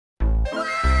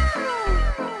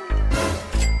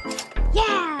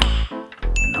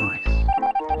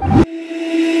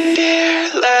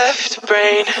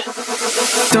brain.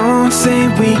 Don't say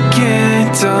we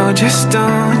can't, oh, just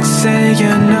don't say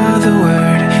another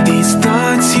word. These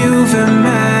thoughts you've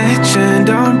imagined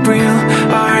aren't real,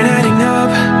 aren't adding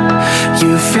up.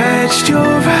 You fetched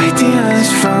your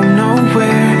ideas from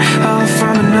nowhere, all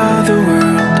from another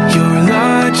world. Your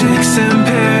logic's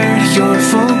impaired, your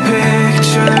full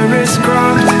picture is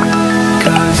cropped.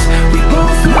 Cause we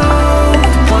both know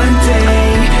one day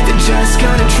they're just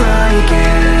gonna try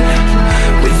again.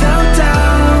 Without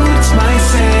doubt, my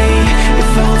say,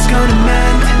 if all's gonna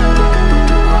mend.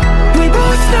 We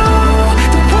both know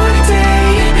that one day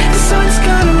the sun's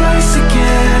gonna rise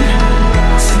again.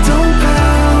 So don't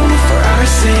pout for our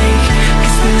sake,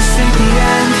 cause this ain't the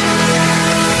end.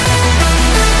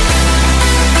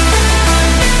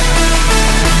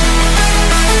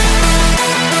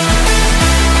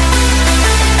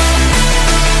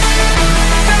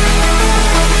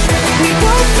 We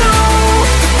both know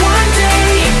one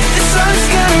day the sun's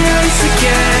gonna rise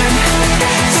again.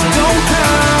 So don't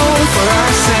pout for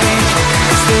our sake,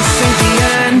 cause this ain't the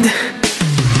end.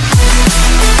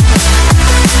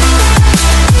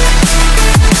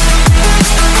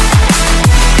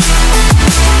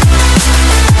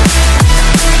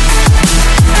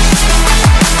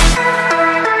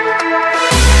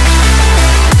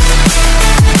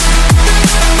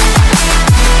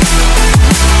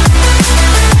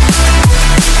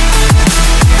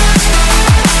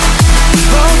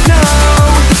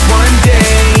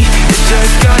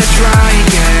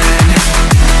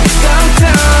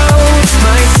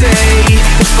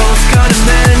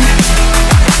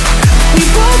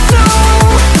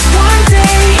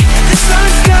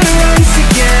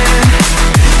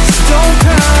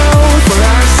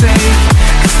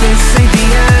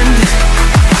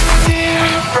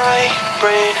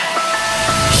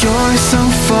 You're so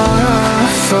far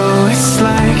off, oh, it's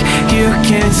like you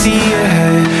can't see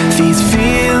ahead. These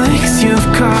feelings you've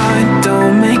caught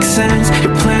don't make sense,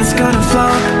 your plan's gonna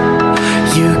flop.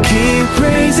 You keep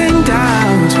raising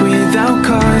doubts without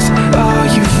cause, all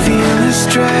you feel is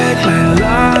dread. My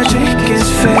logic is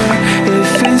fair,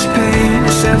 if it's pain,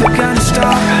 it's never gonna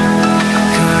stop.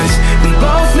 Cause we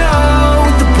both know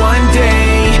that one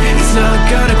day he's not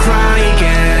gonna cry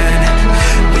again.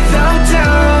 Without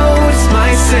doubt, it's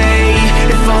my say,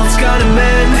 if all's gonna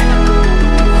mend.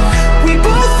 We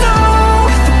both know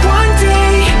that one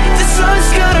day the sun's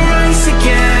gonna rise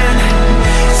again.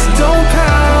 So don't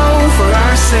pout for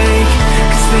our sake,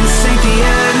 cause this ain't the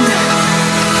end.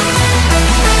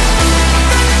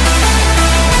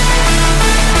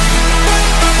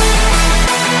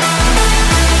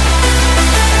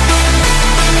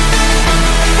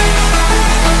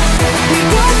 We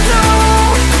both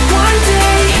know that one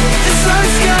day the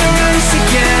sun's gonna rise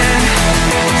again.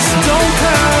 So don't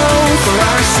pout for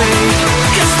our sake,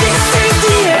 cause this ain't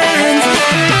the end.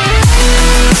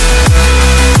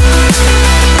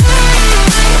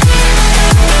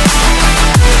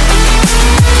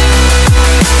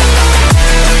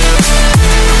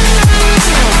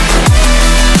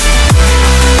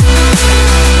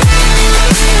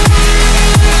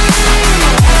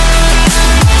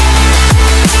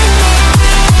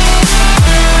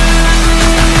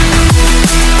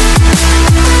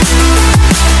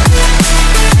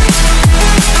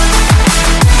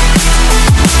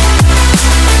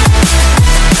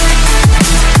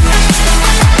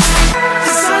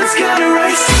 The sun's gonna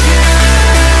rise again.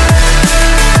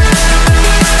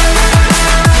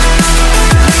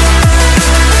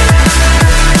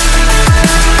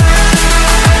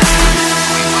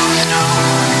 We both know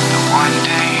that one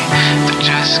day they're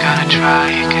just gonna try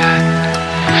again.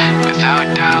 Without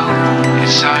doubt,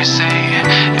 it's our say,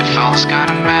 if all's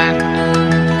gonna mend.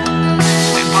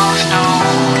 We both know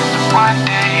that one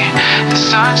day the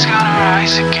sun's gonna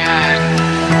rise again.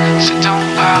 So don't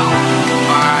pout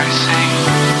for our sake,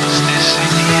 'cause this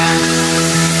ain't the end.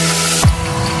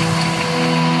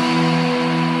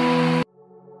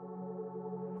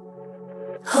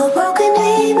 Oh, broken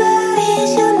neighbor,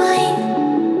 is your mind?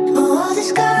 Oh, all the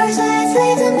scars, let's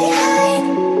leave them behind.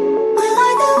 We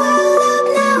light the world up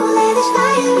now, let us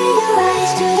fire in your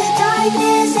eyes. To the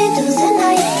darkness, into the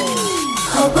night.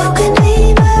 Oh, broken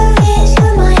neighbor, is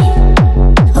your mind?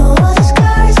 Oh, all the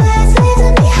scars, let's leave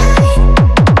them behind.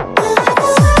 We light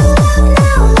the world up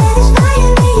now, let us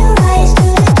fire in your eyes. To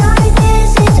the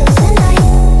darkness, into the night.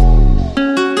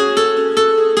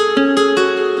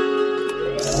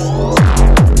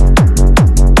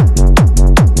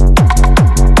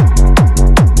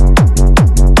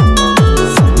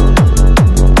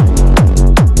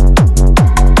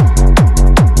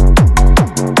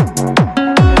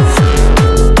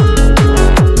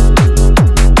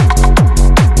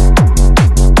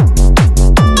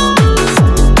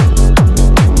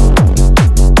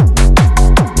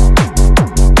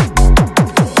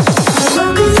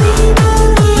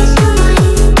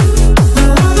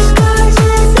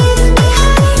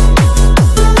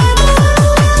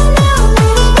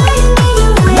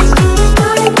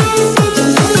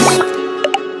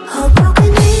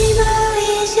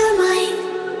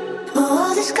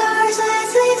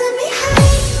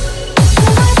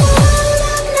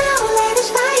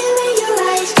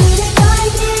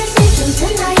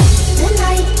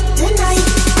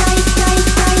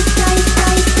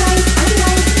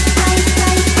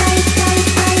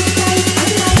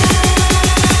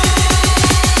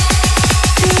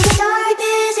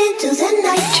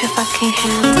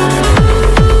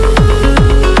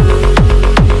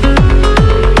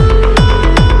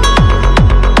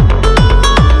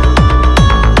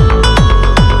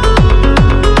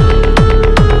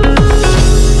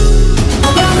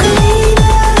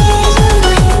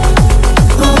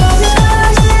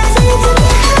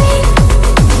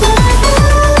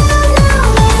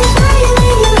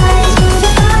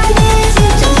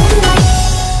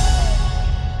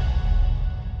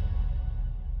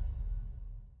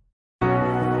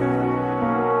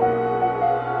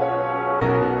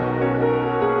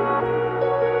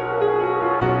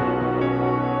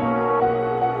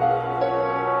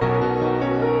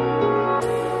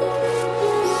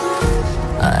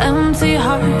 empty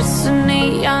hearts and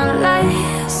neon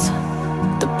lights.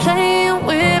 They're playing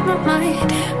with my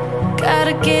mind.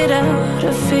 Gotta get out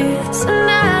of here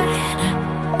tonight.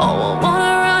 Oh, I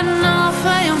wanna run off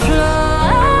and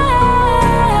fly.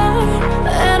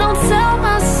 And I'll tell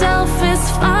myself it's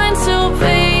fine to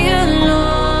be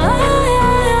alone,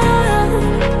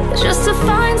 just to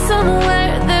find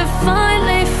somewhere that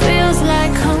finally feels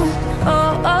like home.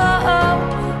 Oh, oh, oh.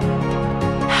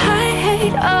 I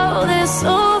hate all this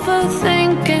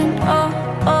overthinking. Oh,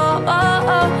 oh,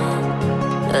 oh, oh.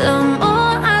 The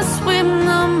more I swim,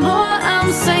 the more I'm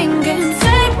sinking.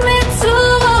 Take me to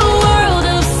a world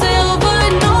of silver.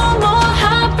 No more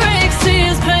heartbreaks,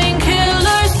 tears,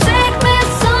 painkillers. Take me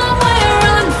somewhere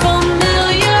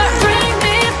unfamiliar. Bring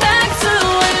me back to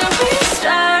where we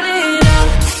started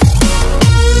out.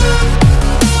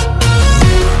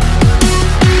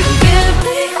 Get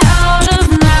me out of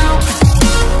now,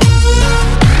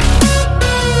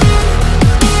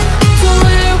 to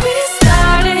where we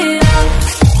started out.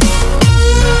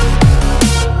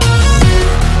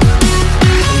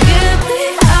 Get me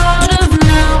out of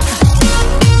now,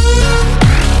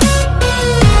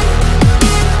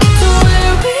 to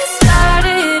where we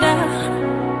started out.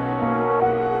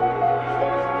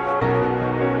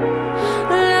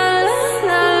 La la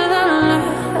la la la,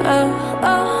 oh,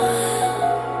 oh.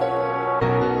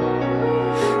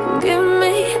 Get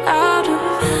me out of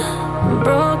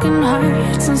broken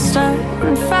hearts and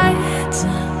starting fights,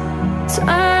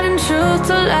 turning truth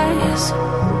to lies.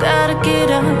 Gotta get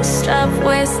up, stop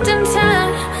wasting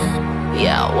time.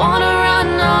 Yeah, I wanna run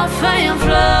off and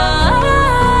fly.